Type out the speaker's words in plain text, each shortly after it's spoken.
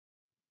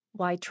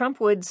Why Trump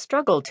Would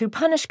Struggle to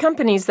Punish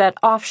Companies That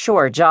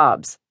Offshore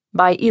Jobs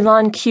by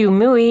Ylan Q.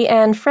 Mui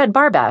and Fred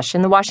Barbash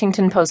in the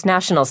Washington Post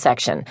National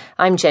section.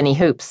 I'm Jenny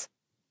Hoops.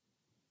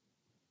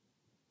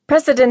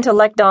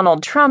 President-elect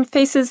Donald Trump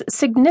faces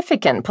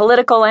significant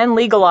political and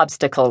legal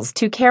obstacles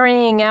to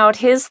carrying out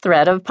his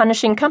threat of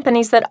punishing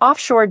companies that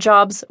offshore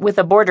jobs with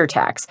a border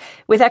tax,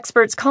 with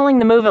experts calling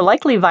the move a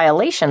likely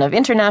violation of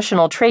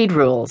international trade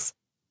rules.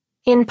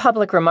 In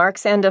public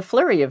remarks and a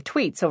flurry of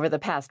tweets over the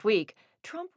past week, Trump